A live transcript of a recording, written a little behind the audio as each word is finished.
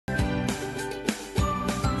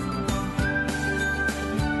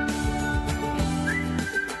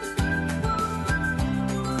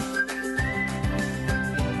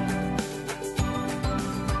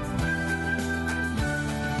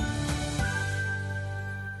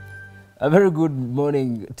A very good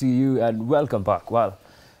morning to you and welcome back. Well,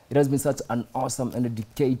 it has been such an awesome and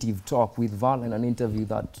educative talk with Val and an interview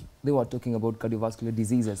that they were talking about cardiovascular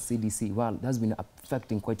diseases, CDC. Well, it has been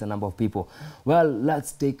affecting quite a number of people. Well,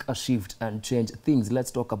 let's take a shift and change things.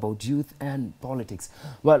 Let's talk about youth and politics.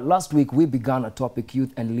 Well, last week we began a topic,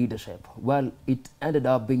 youth and leadership. Well, it ended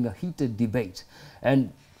up being a heated debate.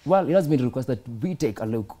 And, well, it has been requested that we take a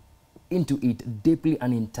look into it deeply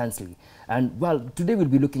and intensely. And, well, today we'll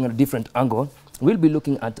be looking at a different angle. We'll be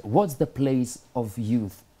looking at what's the place of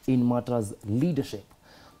youth in matters leadership.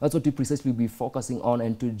 That's what we precisely be focusing on.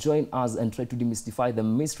 And to join us and try to demystify the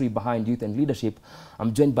mystery behind youth and leadership,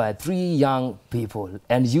 I'm joined by three young people,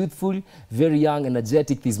 and youthful, very young,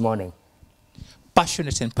 energetic this morning.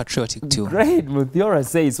 Passionate and patriotic too. Great, Muthiora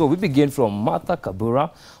says. So we begin from Martha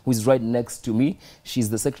Kabura, who is right next to me. She's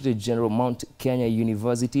the Secretary General, Mount Kenya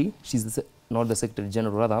University. She's not the Secretary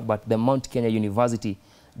General rather, but the Mount Kenya University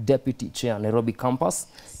Deputy Chair, Nairobi Campus.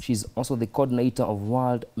 She's also the coordinator of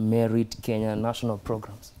World Merit Kenya National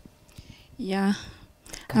Programs. Yeah.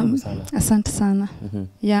 Asante sana.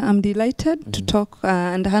 Yeah, I'm delighted to talk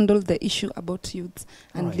and handle the issue about youth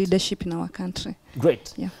and leadership in our country.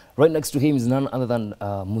 Great. Yeah. Right next to him is none other than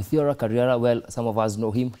Muthiora Karriera. Well, some of us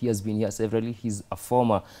know him. He has been here severally. He's a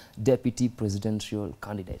former deputy presidential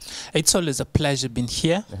candidate. It's always a pleasure being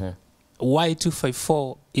here.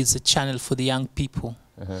 Y254 is a channel for the young people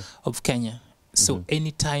of Kenya. So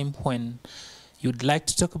anytime when you'd like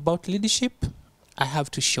to talk about leadership, I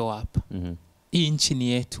have to show up.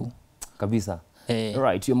 Nchini yetu. Kabisa.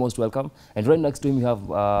 Right, you're most welcome. And right next to him, you have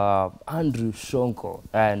Andrew Shonko,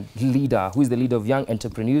 and who is the leader of Young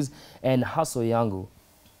Entrepreneurs, and Haso Yangu.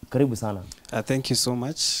 Karibu sana. Thank you so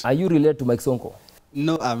much. Are you related to Mike Sonko?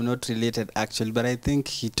 No, I'm not related actually, but I think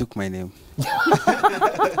he took my name.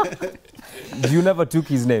 You never took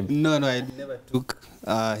his name? No, I never took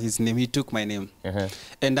his name. He took my name.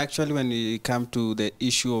 And actually, when we come to the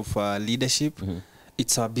issue of leadership,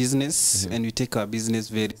 it's our business, and we take our business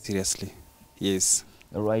very seriously. Yes.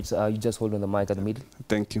 All right. You just hold on the mic at the middle.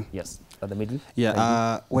 Thank you. Yes, at the middle.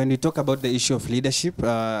 Yeah. When we talk about the issue of leadership,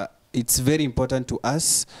 it's very important to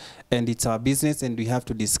us, and it's our business, and we have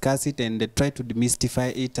to discuss it and try to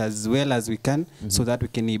demystify it as well as we can, so that we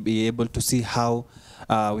can be able to see how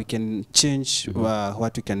we can change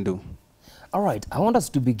what we can do. All right, I want us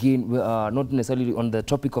to begin, not necessarily on the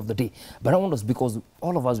topic of the day, but I want us, because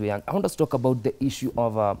all of us were young, I want us to talk about the issue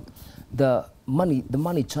of the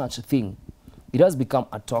money charge thing. It has become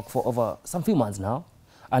a talk for over some few months now,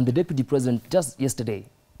 and the Deputy President just yesterday,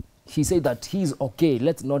 he said that he's okay,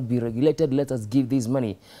 let's not be regulated, let us give this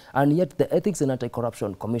money. And yet the Ethics and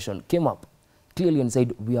Anti-Corruption Commission came up clearly and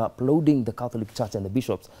said, we are applauding the Catholic Church and the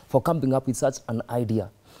bishops for coming up with such an idea.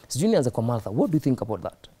 So Junior, as a Martha, what do you think about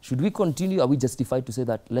that? Should we continue? Are we justified to say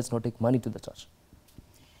that let's not take money to the church?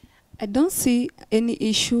 I don't see any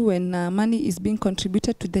issue when money is being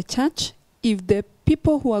contributed to the church if the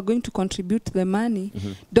people who are going to contribute the money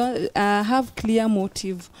don't have clear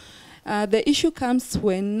motive. The issue comes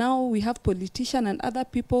when now we have politicians and other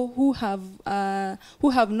people who have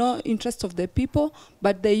no interest of the people,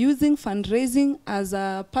 but they're using fundraising as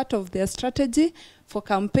a part of their strategy for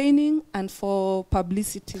campaigning and for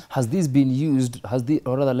publicity. Has this been used,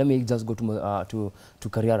 or rather, let me just go to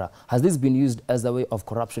Karriera. Has this been used as a way of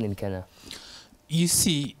corruption in Kenya? You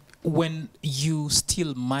see, when you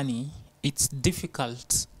steal money, it's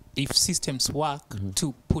difficult, if systems work,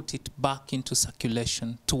 to put it back into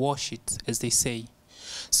circulation, to wash it, as they say.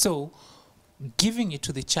 So giving it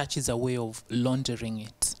to the church is a way of laundering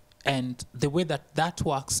it. And the way that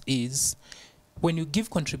works is, when you give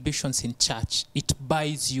contributions in church, it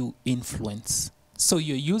buys you influence. So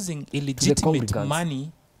you're using illegitimate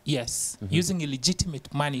money, using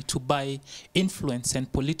illegitimate money to buy influence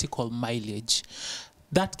and political mileage.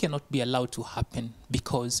 That cannot be allowed to happen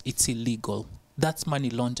because it's illegal. That's money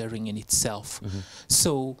laundering in itself.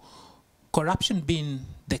 So corruption being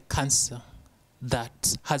the cancer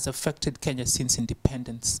that has affected Kenya since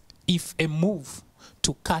independence, if a move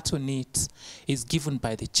to cut on it is given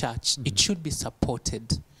by the church, it should be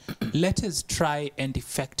supported. Let us try and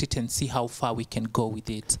effect it and see how far we can go with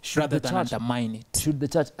it, rather than undermine it. Should the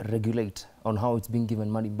church regulate on how it's being given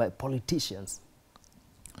money by politicians?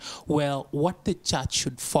 Well, what the church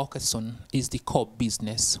should focus on is the core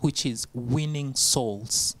business, which is winning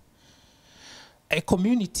souls. A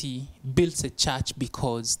community builds a church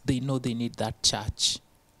because they know they need that church.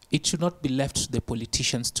 It should not be left to the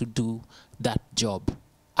politicians to do that job.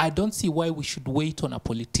 I don't see why we should wait on a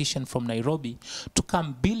politician from Nairobi to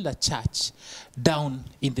come build a church down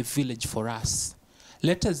in the village for us.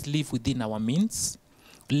 Let us live within our means.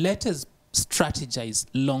 Let us strategize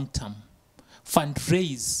long term.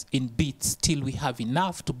 fundraise in bits till we have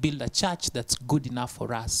enough to build a church that's good enough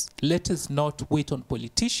for us. Let us not wait on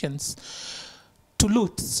politicians to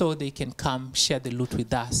loot so they can come share the loot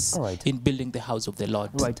with us in building the house of the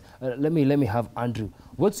Lord. Right. Let me have Andrew.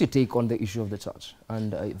 What's your take on the issue of the church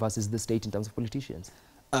and versus the state in terms of politicians?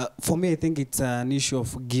 For me, I think it's an issue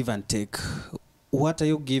of give and take. What are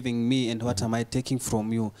you giving me and what am I taking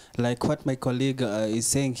from you? Like what my colleague is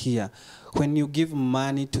saying here, when you give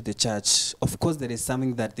money to the church, of course there is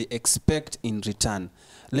something that they expect in return.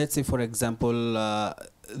 Let's say, for example,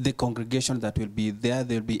 the congregation that will be there,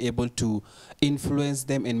 they'll be able to influence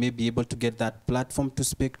them and maybe able to get that platform to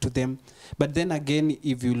speak to them. But then again,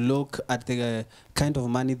 if you look at the kind of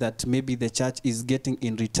money that maybe the church is getting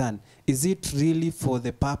in return, is it really for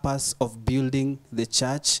the purpose of building the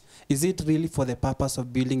church? Is it really for the purpose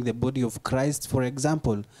of building the body of Christ, for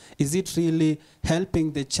example? Is it really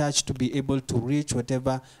helping the church to be able to reach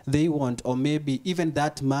whatever they want? Or maybe even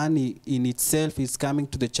that money in itself is coming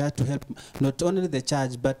to the church to help not only the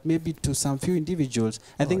church, but maybe to some few individuals.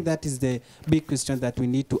 I think that is the big question that we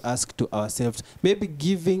need to ask to ourselves. Maybe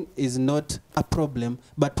giving is not a problem,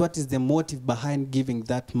 but what is the motive behind giving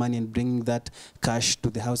that money and bringing that cash to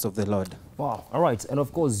the house of the Lord? Wow. All right. And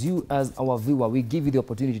of course, you as our viewer, we give you the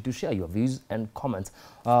opportunity to share your views and comments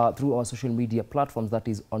through our social media platforms. That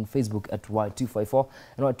is on Facebook at Y254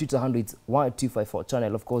 and our Twitter handle it's Y254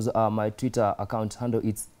 channel. Of course, my Twitter account handle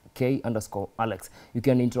it's K_Alex. You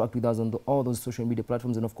can interact with us on all those social media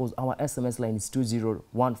platforms, and of course our SMS line is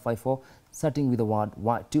 20154, starting with the word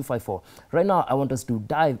Y254. Right now I want us to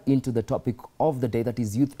dive into the topic of the day, that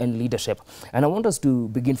is youth and leadership, and I want us to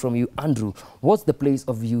begin from you, Andrew. What's the place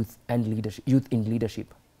of youth and leadership, youth in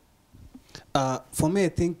leadership? For me, I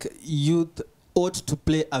think youth ought to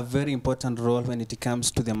play a very important role when it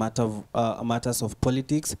comes to the matters of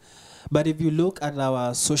politics. But if you look at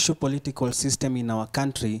our socio-political system in our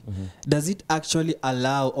country, does it actually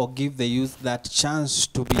allow or give the youth that chance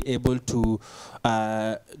to be able to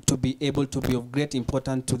be of great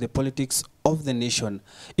importance to the politics of the nation?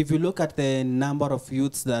 If you look at the number of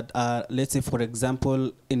youths that are, let's say, for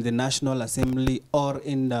example, in the National Assembly or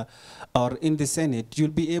in the Senate, you'll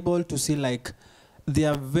be able to see like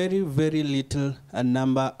there are very, very little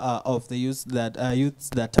number of the youths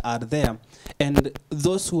that are there. And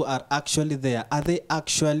those who are actually there, are they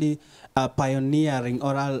actually pioneering,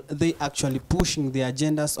 or are they actually pushing the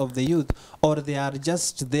agendas of the youth, or they are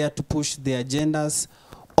just there to push the agendas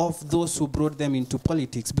of those who brought them into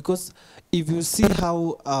politics? Because if you see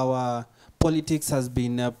how our politics has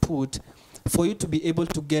been put, for you to be able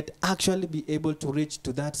to actually be able to reach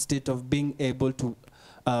to that state of being able to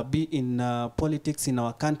be in politics in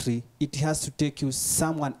our country, it has to take you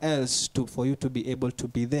someone else for you to be able to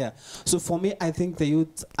be there. So for me, I think the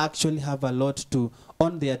youth actually have a lot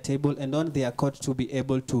on their table and on their court to be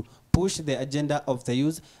able to push the agenda of the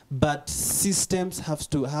youth, but systems have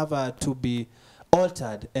to be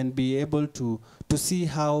altered and be able to see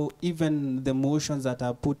how even the motions that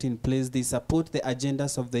are put in place, they support the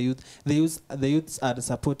agendas of the youth. The youths are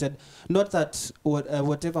supported. Not that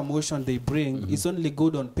whatever motion they bring is only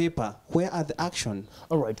good on paper. Where are the action?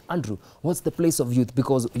 All right, Andrew, what's the place of youth?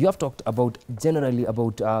 Because you have talked about generally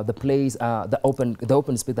about the place, the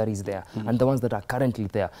open space that is there, and the ones that are currently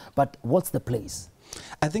there. But what's the place?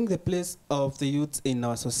 I think the place of the youth in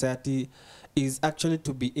our society is actually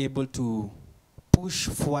to be able to push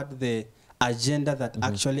forward the agenda that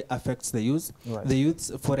actually affects the youth. Right. The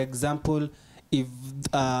youths, for example, if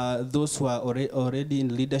those who are already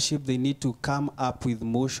in leadership, they need to come up with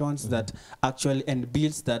motions that actually, and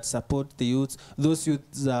bills that support the youths. Those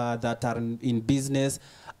youths that are in business,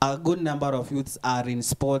 a good number of youths are in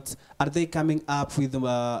sports. Are they coming up with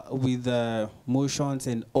motions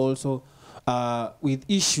and also with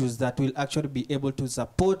issues that will actually be able to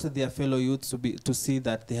support their fellow youths to see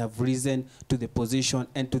that they have risen to the position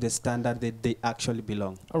and to the standard that they actually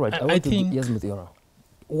belong? All right, I think yes, Muthiora.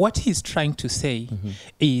 What he's trying to say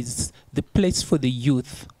is the place for the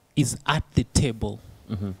youth is at the table.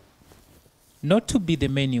 Not to be the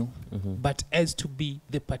menu, but as to be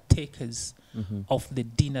the partakers of the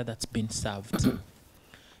dinner that's been served.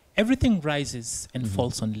 Everything rises and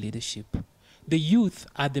falls on leadership. The youth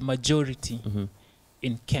are the majority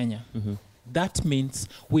in Kenya. That means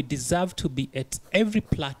we deserve to be at every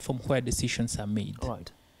platform where decisions are made.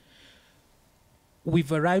 Right.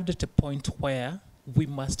 We've arrived at a point where we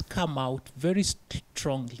must come out very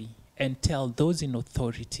strongly and tell those in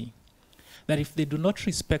authority that if they do not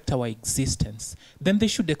respect our existence, then they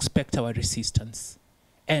should expect our resistance.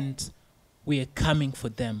 And we are coming for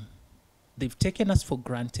them. They've taken us for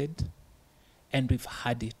granted, and we've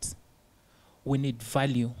had it. We need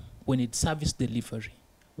value, we need service delivery.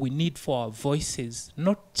 We need for our voices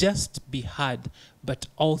not just be heard, but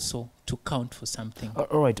also to count for something.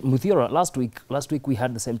 All right, Muthiora, last week we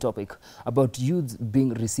had the same topic about youth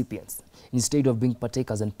being recipients instead of being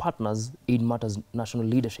partakers and partners in matters national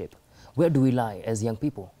leadership. Where do we lie as young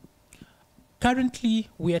people? Currently,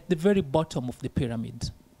 we're at the very bottom of the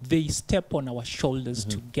pyramid. They step on our shoulders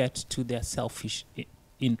to get to their selfish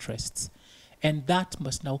interests. And that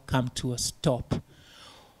must now come to a stop.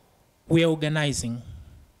 We're organizing.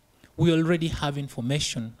 We already have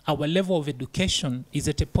information. Our level of education is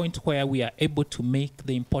at a point where we are able to make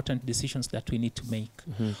the important decisions that we need to make.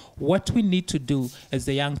 What we need to do as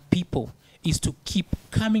the young people is to keep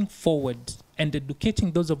coming forward and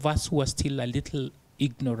educating those of us who are still a little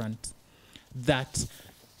ignorant that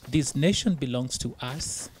this nation belongs to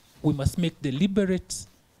us. We must make deliberate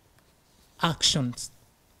actions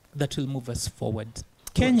that will move us forward.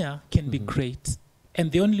 Kenya can be great,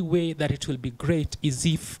 and the only way that it will be great is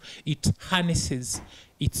if it harnesses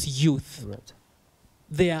its youth. Right.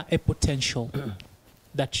 They are a potential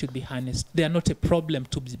that should be harnessed. They are not a problem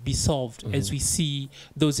to be solved, as we see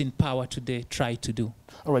those in power today try to do.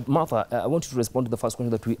 All right, Martha, I want you to respond to the first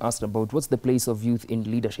question that we asked about what's the place of youth in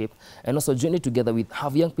leadership, and also journey together with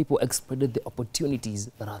have young people exploited the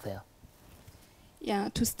opportunities that are there? Yeah,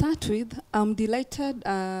 to start with, I'm delighted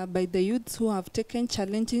by the youths who have taken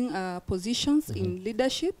challenging positions in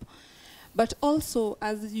leadership. But also,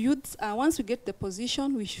 as youths, once we get the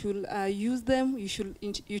position, we should use them, we should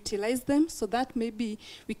utilize them so that maybe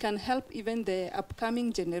we can help even the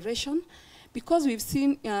upcoming generation. Because we've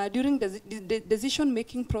seen during the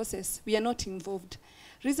decision-making process, we are not involved.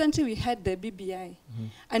 Recently, we had the BBI.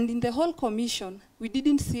 And in the whole commission, we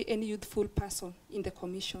didn't see any youthful person in the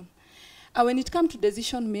commission. When it comes to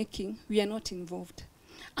decision-making, we are not involved.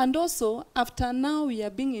 And also, after now, we are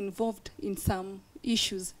being involved in some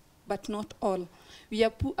issues, but not all.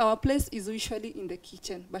 Our place is usually in the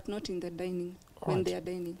kitchen, but not in the dining, when they are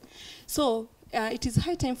dining. So it is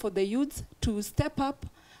high time for the youths to step up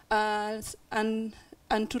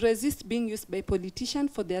and to resist being used by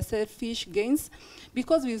politicians for their selfish gains,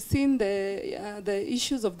 because we've seen the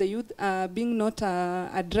issues of the youth being not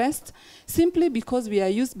addressed, simply because we are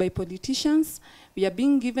used by politicians, we are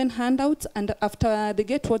being given handouts, and after they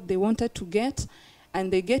get what they wanted to get,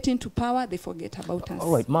 and they get into power, they forget about us.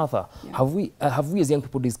 All right, Martha, have we as young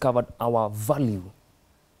people discovered our value?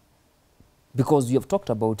 Because you have talked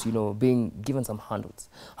about, being given some handouts.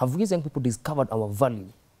 Have we as young people discovered our value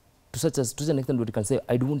to such an extent where we can say,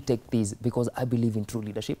 I don't take this because I believe in true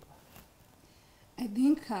leadership? I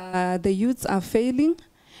think the youths are failing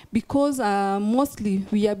because mostly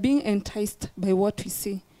we are being enticed by what we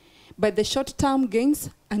see, by the short-term gains,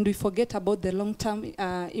 and we forget about the long-term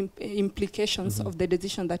implications of the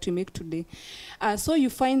decision that we make today. So you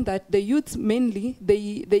find that the youth mainly,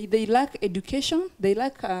 they lack education, they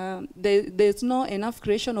lack, there's no enough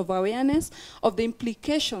creation of awareness of the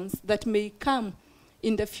implications that may come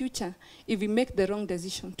in the future if we make the wrong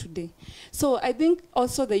decision today. So I think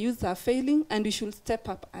also the youths are failing, and we should step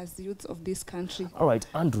up as youths of this country. All right,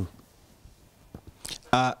 Andrew.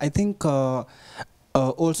 I think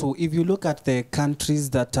also, if you look at the countries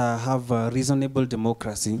that have reasonable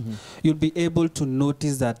democracy, you'll be able to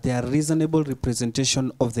notice that there are reasonable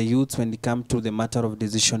representation of the youth when it comes to the matter of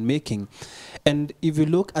decision making. And if you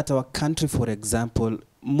look at our country, for example,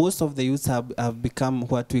 most of the youth have become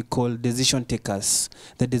what we call decision takers.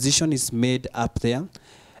 The decision is made up there,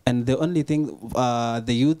 and the only thing the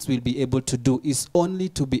youth will be able to do is only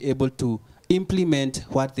to be able to implement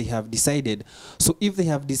what they have decided. So if they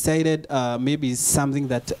have decided maybe something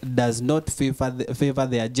that does not favor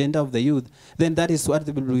the agenda of the youth, then that is what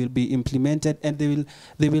will be implemented, and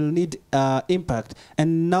they will need impact.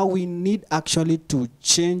 And now we need actually to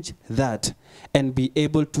change that and be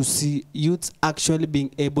able to see youths actually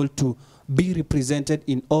being able to be represented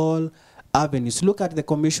in all avenues. Look at the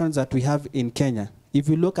commissions that we have in Kenya. If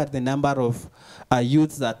you look at the number of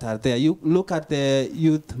youths that are there, you look at the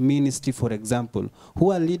youth ministry, for example,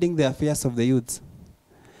 who are leading the affairs of the youths.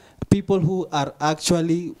 People who are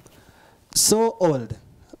actually so old.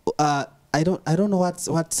 I don't know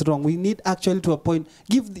what's wrong. We need actually to appoint,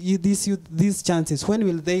 give these youth these chances. When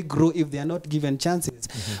will they grow if they are not given chances?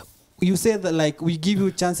 You say that like we give you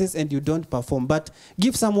chances and you don't perform, but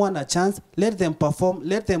give someone a chance, let them perform,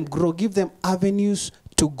 let them grow, give them avenues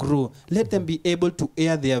to grow. Let them be able to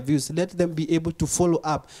air their views. Let them be able to follow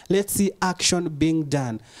up. Let's see action being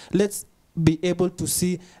done. Let's be able to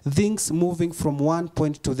see things moving from one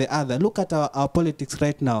point to the other. Look at our politics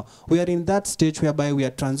right now. We are in that stage whereby we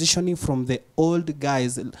are transitioning from the old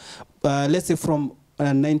guys, let's say from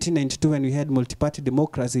 1992 when we had multi-party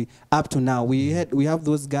democracy up to now. We have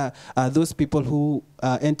those people who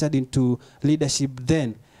entered into leadership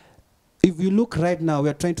then. If you look right now, we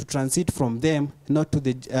are trying to transit from them, not to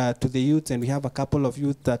the youth, and we have a couple of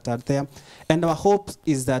youth that are there. And our hope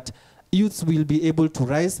is that youths will be able to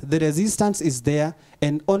rise. The resistance is there,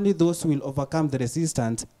 and only those who will overcome the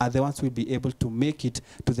resistance are the ones who will be able to make it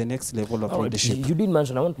to the next level of leadership. You did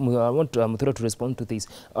mention, I want Muthura to respond to this.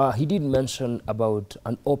 He did mention about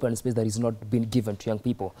an open space that is not being given to young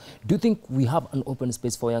people. Do you think we have an open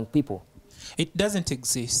space for young people? It doesn't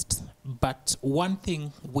exist, but one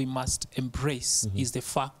thing we must embrace is the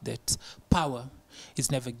fact that power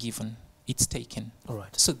is never given, it's taken. All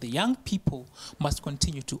right. So the young people must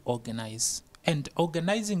continue to organize. And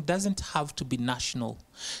organizing doesn't have to be national.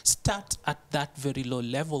 Start at that very low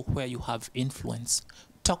level where you have influence.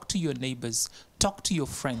 Talk to your neighbors, talk to your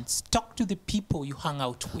friends, talk to the people you hang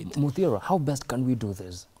out with. Muthura, how best can we do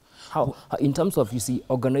this? How, in terms of, you see,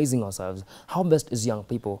 organizing ourselves, how best is young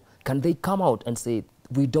people? Can they come out and say,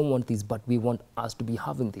 we don't want this, but we want us to be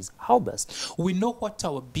having this? How best? We know what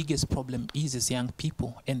our biggest problem is as young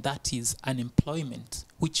people, and that is unemployment,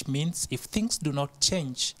 which means if things do not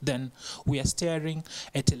change, then we are staring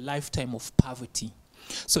at a lifetime of poverty.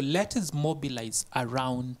 So let us mobilize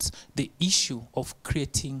around the issue of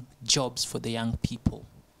creating jobs for the young people.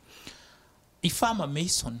 If I'm a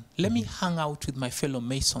Mason, let me hang out with my fellow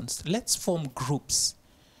Masons. Let's form groups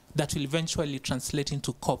that will eventually translate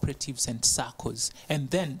into cooperatives and circles.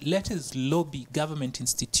 And then let us lobby government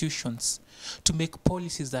institutions to make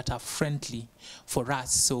policies that are friendly for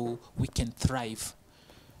us so we can thrive.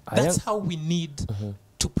 That's how we need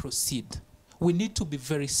to proceed. We need to be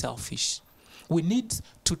very selfish. We need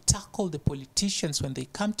to tackle the politicians when they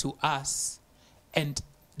come to us and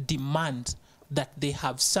demand that they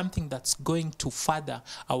have something that's going to further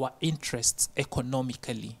our interests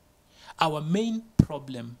economically. Our main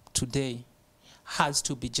problem today has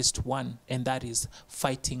to be just one, and that is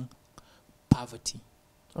fighting poverty.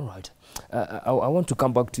 All right. I want to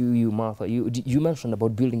come back to you, Martha. You mentioned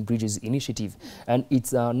about Building Bridges initiative, and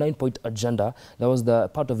it's a 9-point agenda. That was the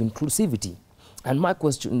part of inclusivity. And my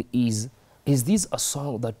question is this a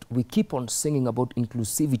song that we keep on singing about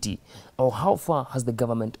inclusivity, or how far has the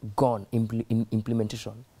government gone in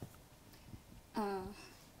implementation?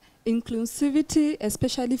 Inclusivity,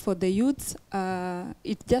 especially for the youths,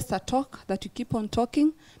 it's just a talk that you keep on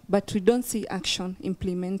talking, but we don't see action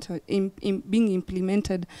being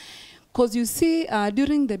implemented. Because you see,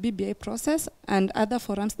 during the BBI process and other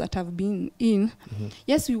forums that have been in,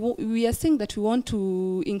 yes, we are saying that we want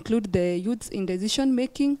to include the youths in decision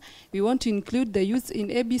making, we want to include the youths in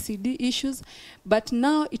ABCD issues, but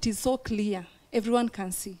now it is so clear, everyone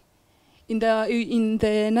can see. In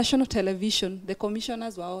the national television, the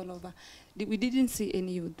commissioners were all over. We didn't see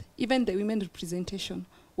any youth. Even the women representation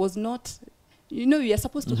was not, you know, we are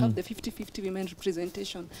supposed to have the 50-50 women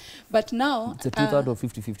representation. But now... It's a 2/3 or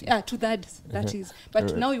 50-50? Yeah, 2/3, that is.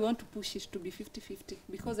 But now we want to push it to be 50-50,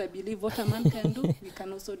 because I believe what a man can do, we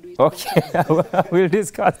can also do it. Okay, we'll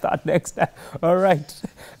discuss that next time. All right.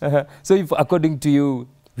 So if, according to you,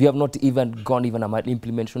 we have not even gone even a mile,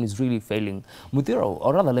 implementation is really failing. Muthura,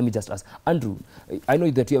 or rather, let me just ask, Andrew, I know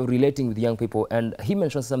that you are relating with young people, and he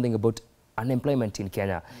mentioned something about unemployment in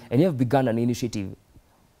Kenya, and you have begun an initiative.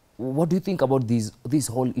 What do you think about this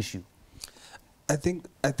whole issue? I think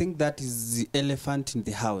that is the elephant in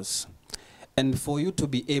the house. And for you to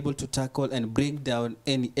be able to tackle and break down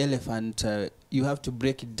any elephant, you have to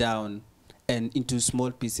break it down and into small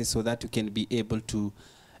pieces so that you can be able to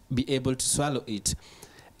swallow it.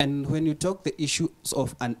 And when you talk the issues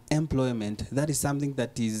of unemployment, that is something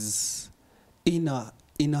that is in a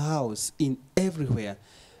house, in everywhere.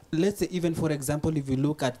 Let's say, even for example, if you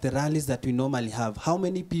look at the rallies that we normally have, how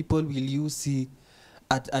many people will you see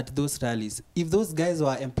at those rallies? If those guys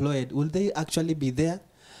were employed, will they actually be there?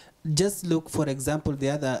 Just look, for example, the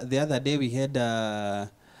other day we had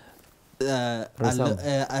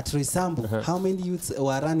at Risambu, how many youths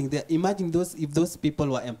were running there? Imagine if those people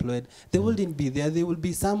were employed, they wouldn't be there. They will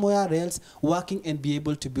be somewhere else working and be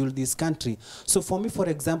able to build this country. So for me, for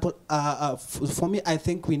example, I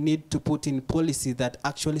think we need to put in policy that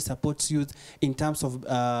actually supports youth in terms of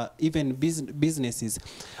even businesses.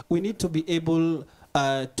 We need to be able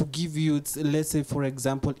to give youths, let's say, for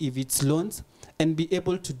example, if it's loans, and be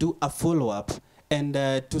able to do a follow-up and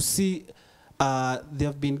to see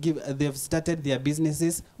they've started their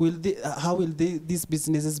businesses. How will these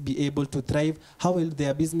businesses be able to thrive? How will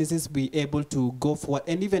their businesses be able to go forward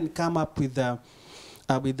and even come up with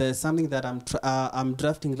with something that I'm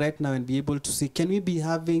drafting right now and be able to see, can we be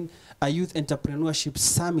having a youth entrepreneurship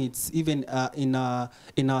summits even in our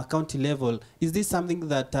county level? Is this something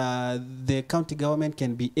that the county government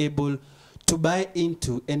can be able to buy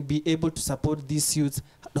into and be able to support these youths,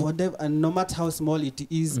 whatever, and no matter how small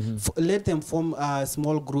it is, let them form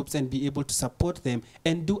small groups and be able to support them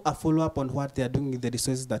and do a follow-up on what they are doing with the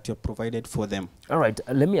resources that you have provided for them. All right,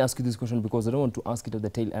 let me ask you this question because I don't want to ask it at the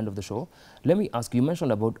tail end of the show. Let me ask you, you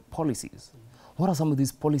mentioned about policies. What are some of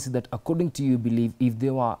these policies that, according to you, believe if they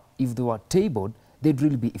were tabled, they'd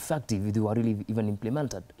really be effective, if they were really even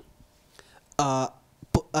implemented?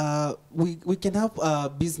 We can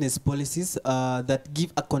have business policies that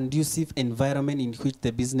give a conducive environment in which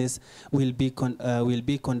the business will be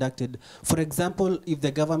conducted. For example, if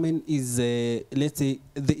the government is, let's say,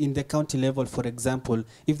 in the county level, for example,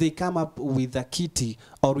 if they come up with a kitty,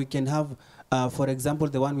 or we can have, for example,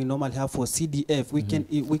 the one we normally have for CDF,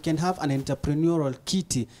 we can have an entrepreneurial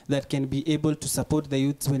kitty that can be able to support the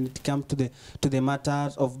youths when it comes to the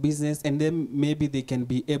matters of business, and then maybe they can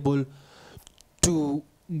be able to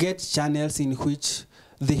get channels in which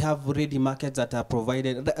they have ready markets that are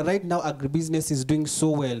provided. Right now, agribusiness is doing so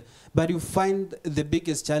well, but you find the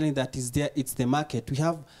biggest challenge that is there, it's the market.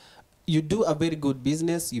 You do a very good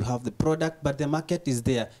business, you have the product, but the market is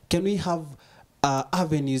there. Can we have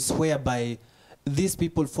avenues whereby these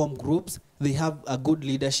people form groups, they have a good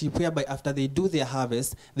leadership, whereby after they do their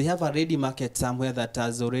harvest, they have a ready market somewhere that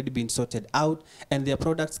has already been sorted out, and their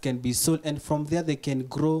products can be sold, and from there they can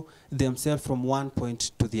grow themselves from one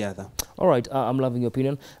point to the other. All right, I'm loving your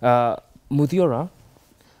opinion. Muthiora,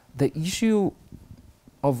 the issue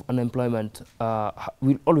of unemployment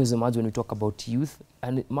will always emerge when we talk about youth,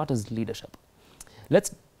 and it matters leadership.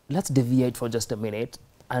 Let's deviate for just a minute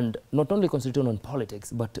and not only concentrate on politics,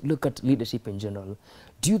 but look at leadership in general.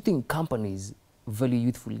 Do you think companies value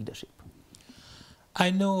youthful leadership?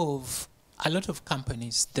 I know of a lot of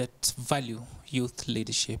companies that value youth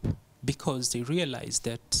leadership because they realize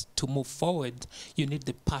that to move forward, you need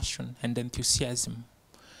the passion and enthusiasm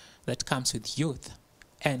that comes with youth.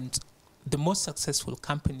 And the most successful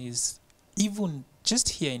companies, even just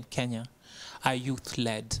here in Kenya, are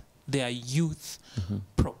youth-led. They are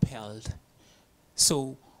youth-propelled.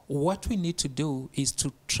 So what we need to do is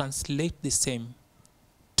to translate the same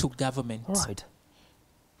to government. All right.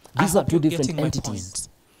 These are two different entities.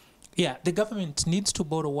 Yeah, the government needs to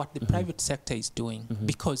borrow what the private sector is doing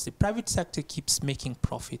because the private sector keeps making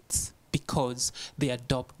profits because they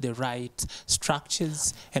adopt the right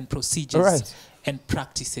structures and procedures and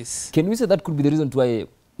practices. Can we say that could be the reason why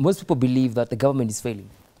most people believe that the government is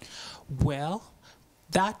failing? Well,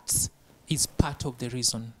 that is part of the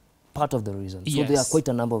reason. Part of the reason. Yes. So there are quite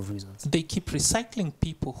a number of reasons. They keep recycling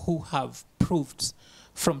people who have proved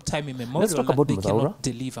from time immemorial Let's talk about that they Muthaura. cannot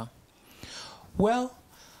deliver. Well,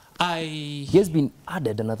 he has been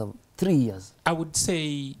added another 3 years. I would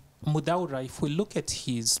say Muthaura, if we look at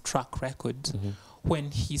his track record,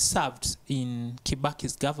 when he served in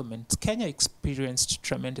Kibaki's government, Kenya experienced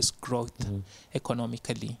tremendous growth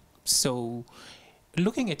economically. So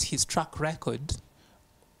looking at his track record,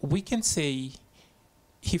 we can say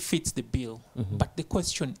he fits the bill. But the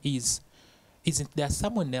question is, isn't there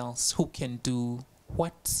someone else who can do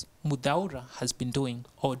what Muthaura has been doing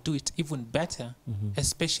or do it even better,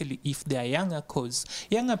 especially if they are younger, because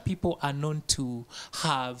younger people are known to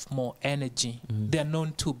have more energy. They are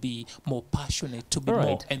known to be more passionate, to be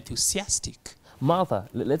more enthusiastic. Martha,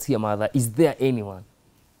 let's hear Martha. Is there anyone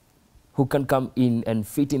who can come in and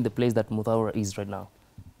fit in the place that Muthaura is right now?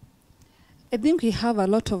 I think we have a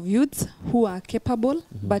lot of youths who are capable,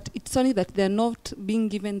 but it's only that they're not being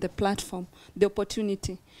given the platform, the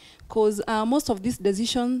opportunity. Because most of these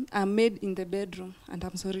decisions are made in the bedroom, and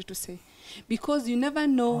I'm sorry to say. Because you never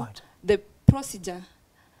know the procedure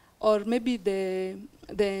or maybe the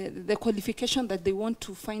qualification that they want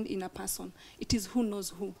to find in a person. It is who knows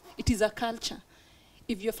who. It is a culture.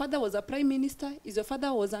 If your father was a prime minister, if your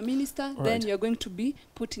father was a minister, then you're going to be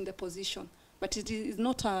put in the position. But it is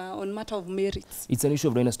not on matter of merits. It's an issue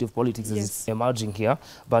of dynasty of politics that is emerging here.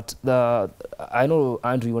 But I know,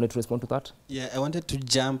 Andrew, you wanted to respond to that? Yeah, I wanted to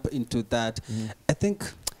jump into that. I think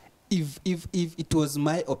if it was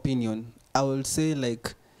my opinion, I would say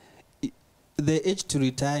like the age to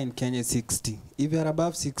retire in Kenya is 60. If you're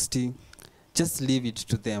above 60, just leave it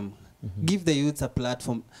to them. Give the youths a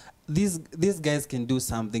platform. These guys can do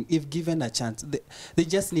something if given a chance. They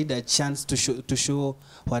just need a chance to show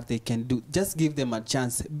what they can do. Just give them a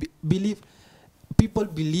chance. People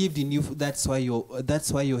believed in you. That's why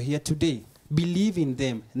you're here today. believe in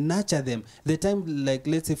them, nurture them. The time, like,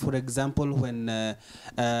 let's say, for example, when, let's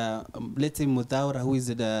say, Muthaura, who is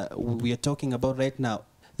we are talking about right now,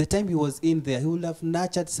 the time he was in there, he would have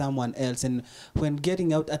nurtured someone else. And when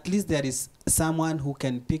getting out, at least there is someone who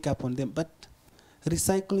can pick up on them. But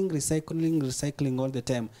recycling all the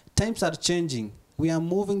time. Times are changing. We are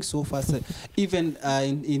moving so fast. Even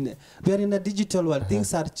we are in a digital world.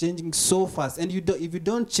 Things are changing so fast. And if you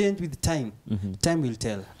don't change with time, time will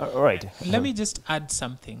tell. All right. Let me just add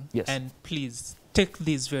something. Yes. And please take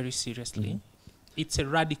this very seriously. It's a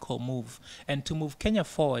radical move. And to move Kenya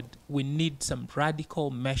forward, we need some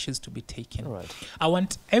radical measures to be taken. All right. I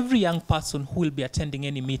want every young person who will be attending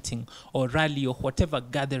any meeting or rally or whatever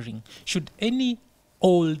gathering, should any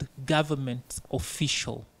old government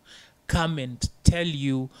official come and tell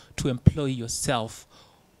you to employ yourself,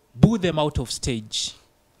 boo them out of stage.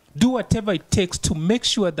 Do whatever it takes to make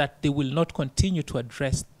sure that they will not continue to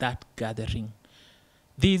address that gathering.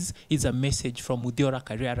 This is a message from Muthaura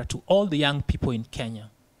Karriara to all the young people in Kenya.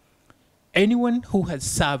 Anyone who has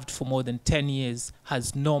served for more than 10 years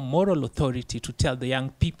has no moral authority to tell the young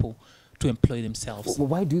people to employ themselves.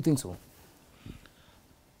 Why do you think so?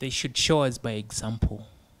 They should show us by example.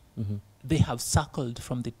 They have suckled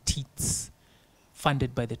from the teats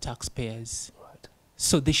funded by the taxpayers. Right.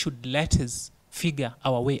 So they should let us figure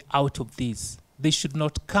our way out of this. They should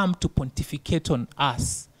not come to pontificate on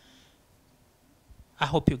us. I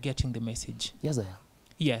hope you're getting the message. Yes, I am.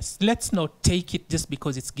 Yes, let's not take it just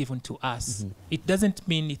because it's given to us. It doesn't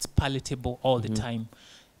mean it's palatable all the time.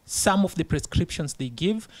 Some of the prescriptions they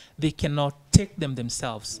give, they cannot take them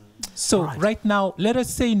themselves. So right now, let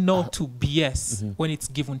us say no to BS when it's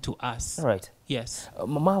given to us. All right. Yes.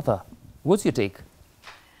 Martha, what's your take?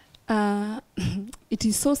 It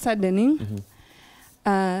is so saddening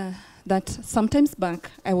that sometimes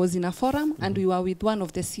back I was in a forum and we were with one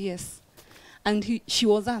of the CS, and she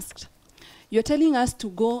was asked, "You're telling us to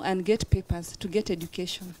go and get papers to get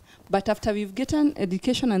education, but after we've gotten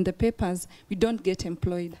education and the papers, we don't get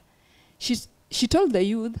employed." She told the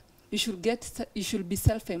youth, you should be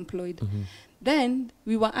self-employed. Then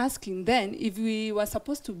we were asking, then if we were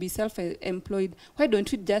supposed to be self-employed, why don't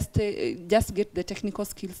we just get the technical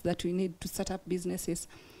skills that we need to set up businesses?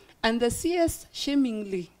 And the CS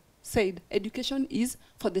shamingly said, education is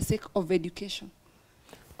for the sake of education.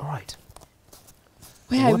 All right.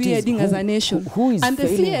 Where are we heading as a nation? Who is and the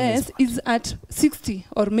failing CS is at 60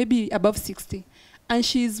 or maybe above 60. And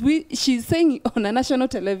she's saying on a national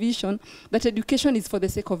television that education is for the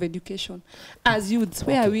sake of education. As youths,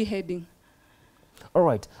 where are we heading? All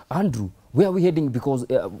right. Andrew, where are we heading? Because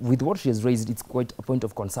with what she has raised, it's quite a point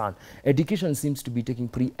of concern. Education seems to be taking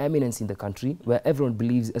preeminence in the country, where everyone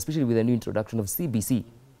believes, especially with the new introduction of CBC.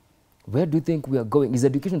 Where do you think we are going? Is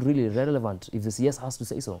education really relevant if the CS has to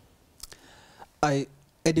say so?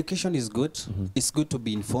 Education is good. It's good to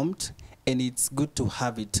be informed, and it's good to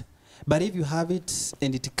have it. But if you have it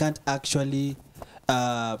and it can't actually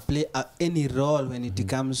play any role when it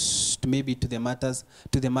comes to maybe to the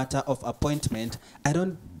matter of appointment, I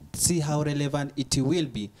don't see how relevant it will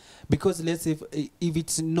be. Because let's say if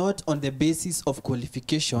it's not on the basis of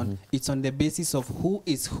qualification, it's on the basis of who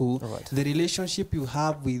is who, the relationship you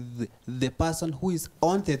have with the person who is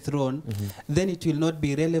on the throne, then it will not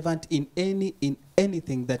be relevant in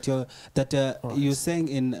anything that you're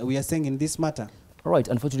saying we are saying in this matter. All right.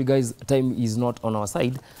 Unfortunately, guys, time is not on our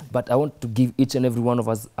side, but I want to give each and every one of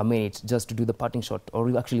us a minute just to do the parting shot,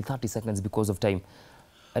 or actually 30 seconds because of time.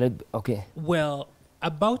 Okay. Well,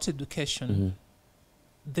 about education,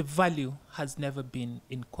 the value has never been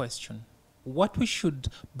in question. What we should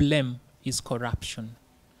blame is corruption,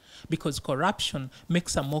 because corruption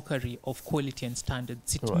makes a mockery of quality and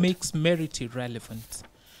standards. It makes merit irrelevant.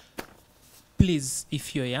 Please,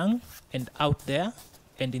 if you're young and out there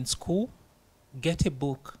and in school, get a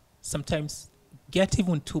book. Sometimes get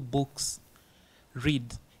even 2 books.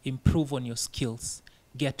 Read, improve on your skills,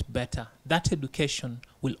 get better. That education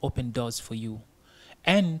will open doors for you.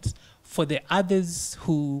 And for the others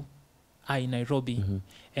who are in Nairobi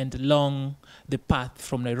and along the path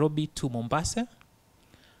from Nairobi to Mombasa,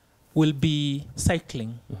 will be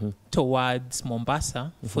cycling towards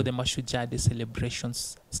Mombasa for the Mashujaa Day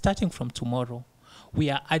celebrations. Starting from tomorrow, we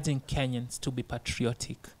are urging Kenyans to be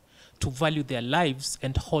patriotic, to value their lives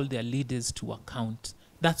and hold their leaders to account.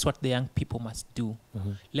 That's what the young people must do.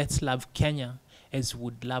 Let's love Kenya as we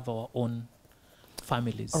would love our own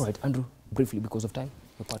families. All right, Andrew, briefly because of time,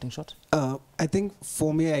 a parting shot. I think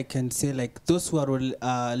for me, I can say like those who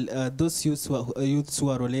are those youths who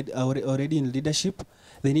are already in leadership,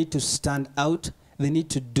 they need to stand out. they need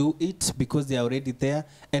to do it because they are already there,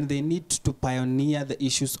 and they need to pioneer the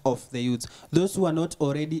issues of the youth. Those who are not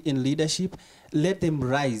already in leadership, let them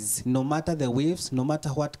rise. No matter the waves, no matter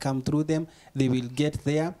what come through them, they will get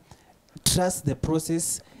there. Trust the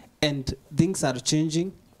process, and things are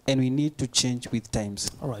changing, and we need to change with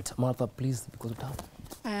times. All right, Martha, please, because of time.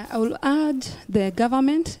 I will urge the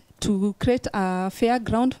government to create a fair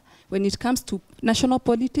ground when it comes to national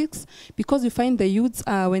politics, because you find the youths,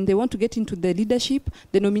 when they want to get into the leadership,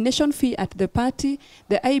 the nomination fee at the party,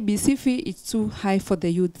 the IBC fee is too high for the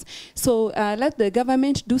youths. So let the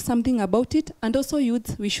government do something about it. And also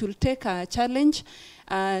youths, we should take a challenge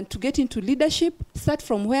to get into leadership. Start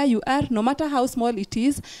from where you are, no matter how small it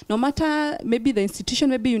is, no matter maybe the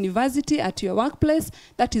institution, maybe university, at your workplace.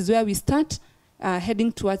 That is where we start.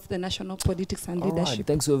 Heading towards the national politics and leadership. All right,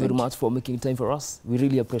 thanks so very much for making time for us. We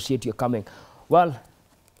really appreciate your coming. Well,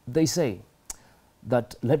 they say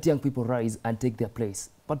that let young people rise and take their place.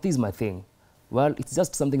 But this is my thing. Well, it's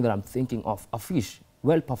just something that I'm thinking of. A fish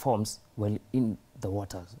well performs well in the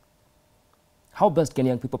waters. How best can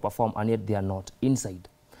young people perform and yet they are not inside?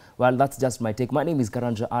 Well, that's just my take. My name is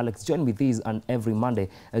Karanja Alex. Join me this and every Monday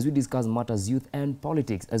as we discuss matters youth and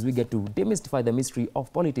politics, as we get to demystify the mystery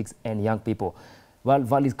of politics and young people. Well,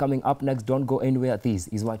 Val is coming up next. Don't go anywhere. This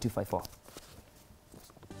is Y254.